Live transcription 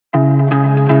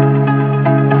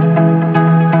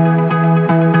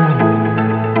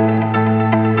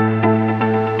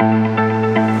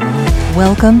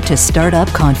Welcome to Startup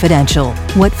Confidential,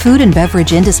 what food and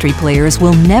beverage industry players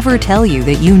will never tell you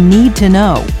that you need to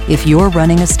know if you're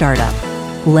running a startup.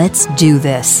 Let's do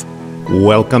this.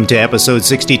 Welcome to episode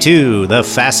 62, the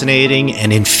fascinating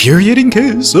and infuriating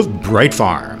case of Bright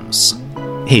Farms.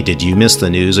 Hey, did you miss the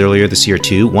news earlier this year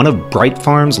too? One of Bright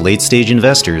Farms' late-stage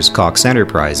investors, Cox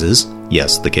Enterprises,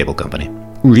 yes, the cable company,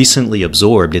 recently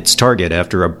absorbed its target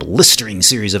after a blistering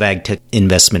series of ag tech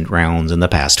investment rounds in the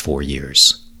past 4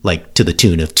 years, like to the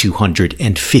tune of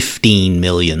 $215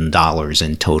 million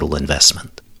in total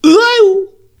investment.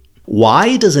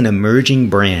 Why does an emerging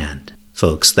brand,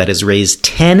 folks, that has raised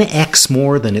 10x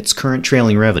more than its current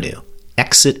trailing revenue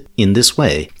exit in this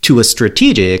way to a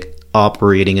strategic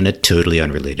operating in a totally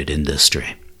unrelated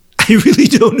industry? I really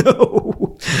don't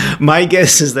know. My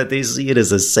guess is that they see it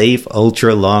as a safe,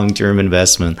 ultra long-term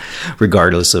investment,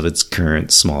 regardless of its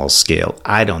current small scale.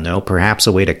 I don't know, perhaps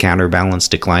a way to counterbalance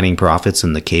declining profits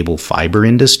in the cable fiber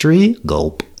industry?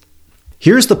 Gulp.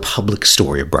 Here's the public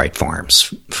story of Bright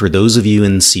Farms. For those of you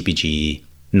in CPG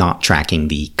not tracking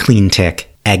the clean tech,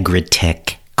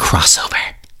 agri-tech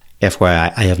crossover.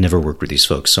 FYI, I have never worked with these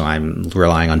folks, so I'm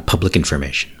relying on public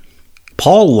information.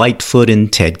 Paul Lightfoot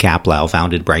and Ted Kaplow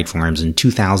founded Bright Farms in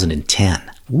 2010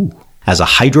 as a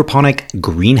hydroponic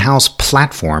greenhouse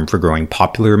platform for growing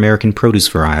popular American produce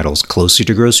varietals closer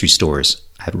to grocery stores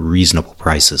at reasonable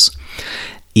prices.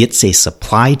 It's a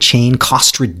supply chain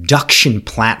cost reduction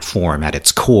platform at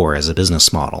its core as a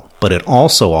business model, but it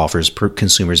also offers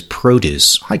consumers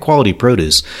produce, high-quality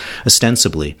produce,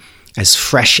 ostensibly as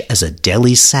fresh as a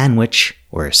deli sandwich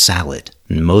or a salad.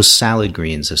 And most salad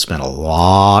greens have spent a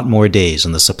lot more days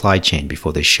in the supply chain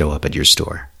before they show up at your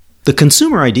store. The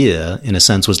consumer idea, in a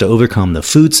sense, was to overcome the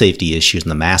food safety issues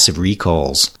and the massive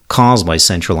recalls caused by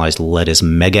centralized lettuce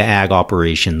mega ag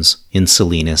operations in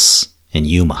Salinas and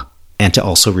Yuma, and to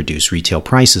also reduce retail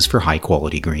prices for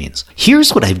high-quality greens.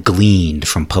 Here's what I've gleaned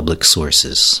from public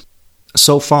sources.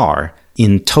 So far,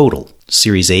 in total,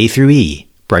 Series A through E,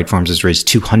 Bright Farms has raised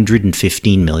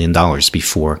 $215 million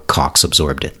before Cox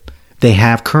absorbed it. They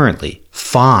have currently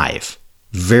 5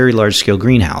 very large-scale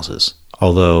greenhouses,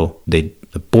 although they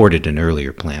aborted an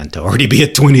earlier plan to already be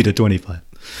at 20 to 25.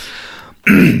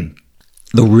 The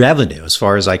revenue, as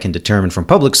far as I can determine from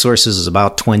public sources, is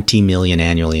about $20 million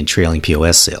annually in trailing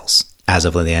POS sales as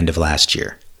of the end of last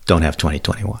year. Don't have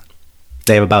 2021.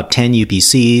 They have about 10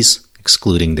 UPCs,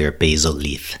 excluding their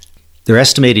Basilith. Their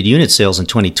estimated unit sales in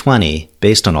 2020,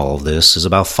 based on all of this, is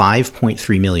about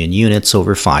 5.3 million units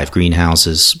over 5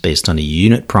 greenhouses, based on a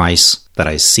unit price that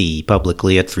I see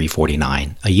publicly at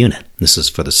 $349 a unit. This is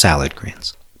for the salad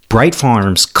greens. Bright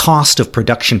Farms' cost of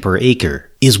production per acre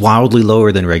is wildly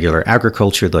lower than regular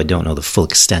agriculture, though I don't know the full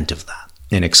extent of that,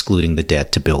 and excluding the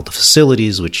debt to build the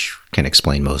facilities, which can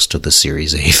explain most of the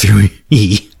Series A through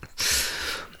E.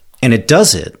 And it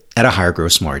does it at a higher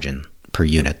gross margin per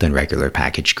unit than regular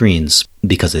packaged greens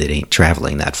because it ain't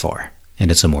traveling that far, and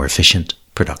it's a more efficient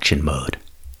production mode.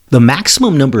 The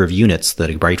maximum number of units that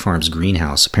a Bright Farms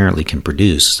greenhouse apparently can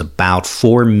produce is about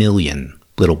 4 million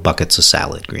little buckets of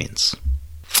salad greens.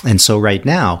 And so right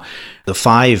now, the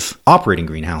 5 operating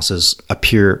greenhouses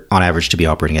appear on average to be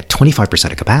operating at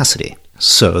 25% of capacity.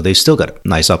 So they've still got a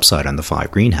nice upside on the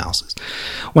 5 greenhouses.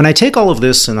 When I take all of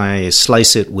this and I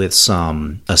slice it with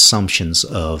some assumptions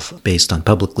based on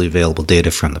publicly available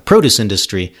data from the produce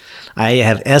industry, I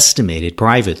have estimated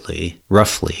privately,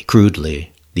 roughly,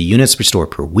 crudely, the units per store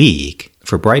per week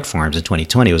for Bright Farms in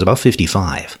 2020 was about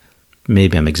 55.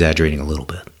 Maybe I'm exaggerating a little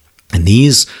bit. And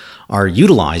these are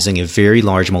utilizing a very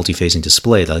large multi-facing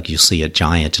display like you'll see at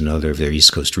Giant and other of their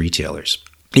East Coast retailers.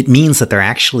 It means that they're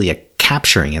actually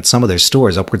capturing at some of their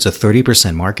stores upwards of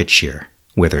 30% market share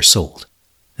where they're sold.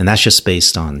 And that's just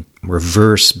based on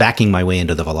reverse backing my way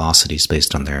into the velocities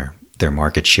based on their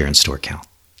market share and store count.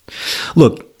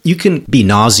 Look, you can be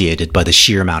nauseated by the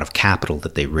sheer amount of capital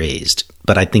that they raised,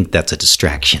 but I think that's a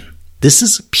distraction. This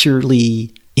is a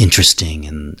purely interesting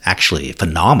and actually a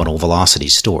phenomenal velocity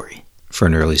story for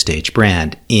an early stage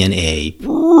brand in a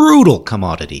brutal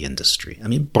commodity industry. I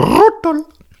mean,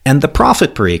 brutal. And the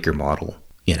profit per acre model,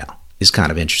 is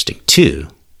kind of interesting too,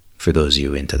 for those of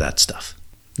you into that stuff.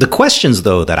 The questions,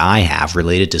 though, that I have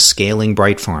related to scaling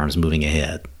Bright Farms moving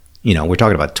ahead, we're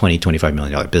talking about $20, $25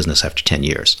 million business after 10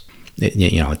 years.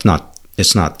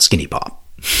 It's not Skinny Pop.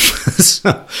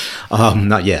 So,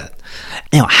 not yet.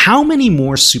 Now, how many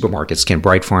more supermarkets can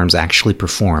Bright Farms actually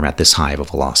perform at this high of a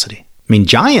velocity? I mean,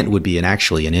 Giant would be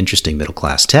actually an interesting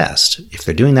middle-class test. If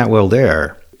they're doing that well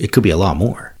there, it could be a lot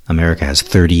more. America has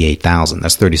 38,000.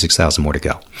 That's 36,000 more to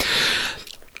go.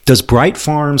 Does Bright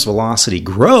Farms velocity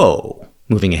grow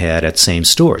moving ahead at same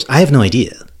stores? I have no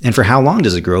idea. And for how long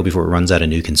does it grow before it runs out of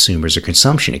new consumers or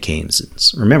consumption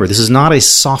occasions? Remember, this is not a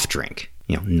soft drink.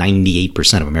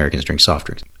 98% of Americans drink soft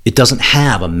drinks. It doesn't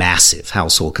have a massive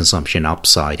household consumption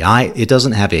upside. It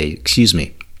doesn't have a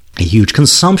huge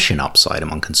consumption upside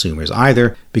among consumers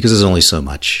either, because there's only so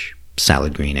much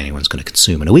salad green anyone's going to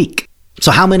consume in a week.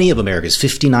 So how many of America's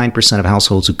 59% of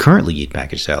households who currently eat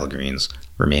packaged salad greens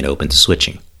remain open to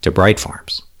switching to Bright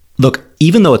Farms? Look,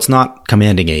 even though it's not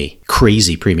commanding a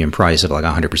crazy premium price of like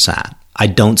 100%, I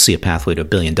don't see a pathway to $1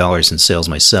 billion in sales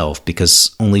myself,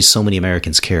 because only so many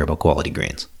Americans care about quality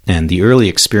greens. And the early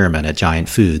experiment at Giant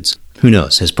Foods, who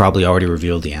knows, has probably already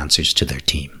revealed the answers to their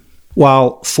team.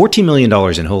 While $14 million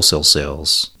in wholesale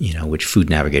sales, which Food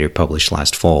Navigator published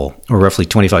last fall, or roughly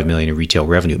 $25 million in retail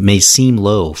revenue, may seem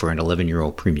low for an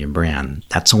 11-year-old premium brand,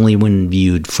 that's only when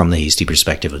viewed from the hasty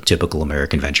perspective of typical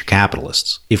American venture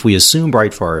capitalists. If we assume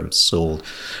Bright Farms sold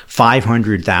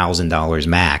 $500,000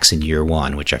 max in year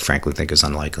one, which I frankly think is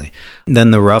unlikely,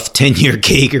 then the rough 10-year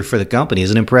CAGR for the company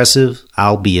is an impressive,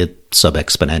 albeit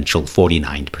sub-exponential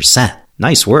 49%.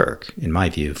 Nice work, in my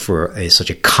view, for such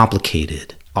a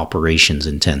complicated,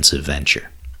 operations-intensive venture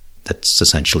that's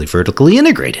essentially vertically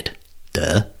integrated.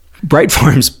 Duh. Bright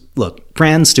Farms,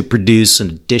 plans to produce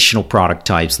an additional product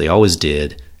types. They always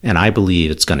did, and I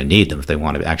believe it's going to need them if they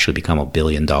want to actually become a $1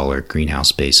 billion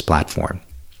greenhouse-based platform.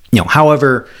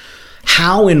 However,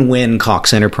 how and when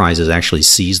Cox Enterprises actually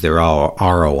sees their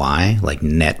ROI, like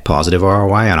net positive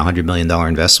ROI on a $100 million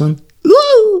investment,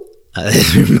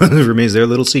 remains their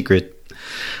little secret.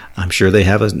 I'm sure they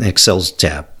have an Excel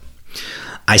tab.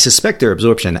 I suspect their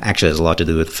absorption actually has a lot to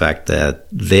do with the fact that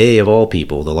they, of all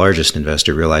people, the largest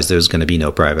investor, realized there's going to be no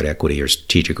private equity or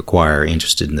strategic acquirer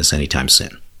interested in this anytime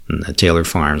soon. And that Taylor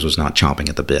Farms was not chomping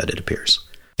at the bit, it appears.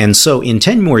 And so in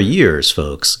 10 more years,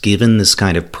 folks, given this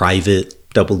kind of private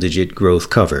double-digit growth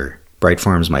cover, Bright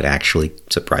Farms might actually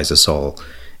surprise us all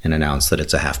and announce that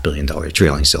it's a $500 million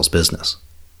trailing sales business.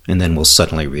 And then we'll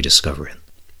suddenly rediscover it.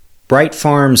 Bright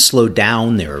Farms slowed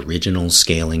down their original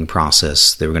scaling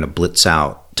process. They were going to blitz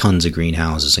out tons of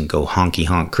greenhouses and go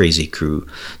honky-honk crazy crew,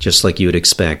 just like you would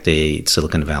expect a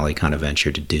Silicon Valley kind of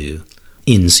venture to do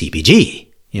in CPG.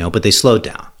 But they slowed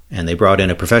down. And they brought in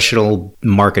a professional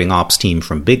marketing ops team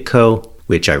from BigCo,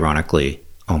 which ironically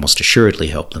almost assuredly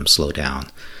helped them slow down.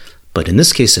 But in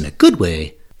this case, in a good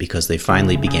way, because they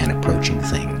finally began approaching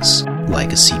things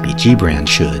like a CPG brand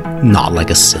should, not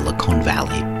like a Silicon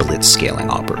Valley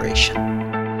blitz-scaling operation.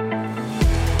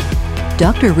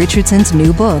 Dr. Richardson's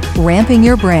new book, Ramping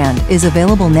Your Brand, is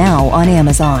available now on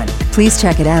Amazon. Please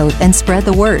check it out and spread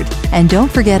the word. And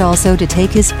don't forget also to take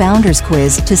his Founders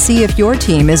Quiz to see if your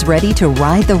team is ready to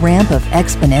ride the ramp of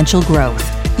exponential growth.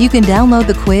 You can download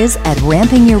the quiz at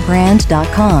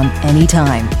rampingyourbrand.com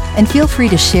anytime. And feel free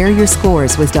to share your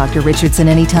scores with Dr. Richardson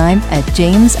anytime at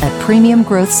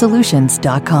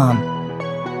james@premiumgrowthsolutions.com.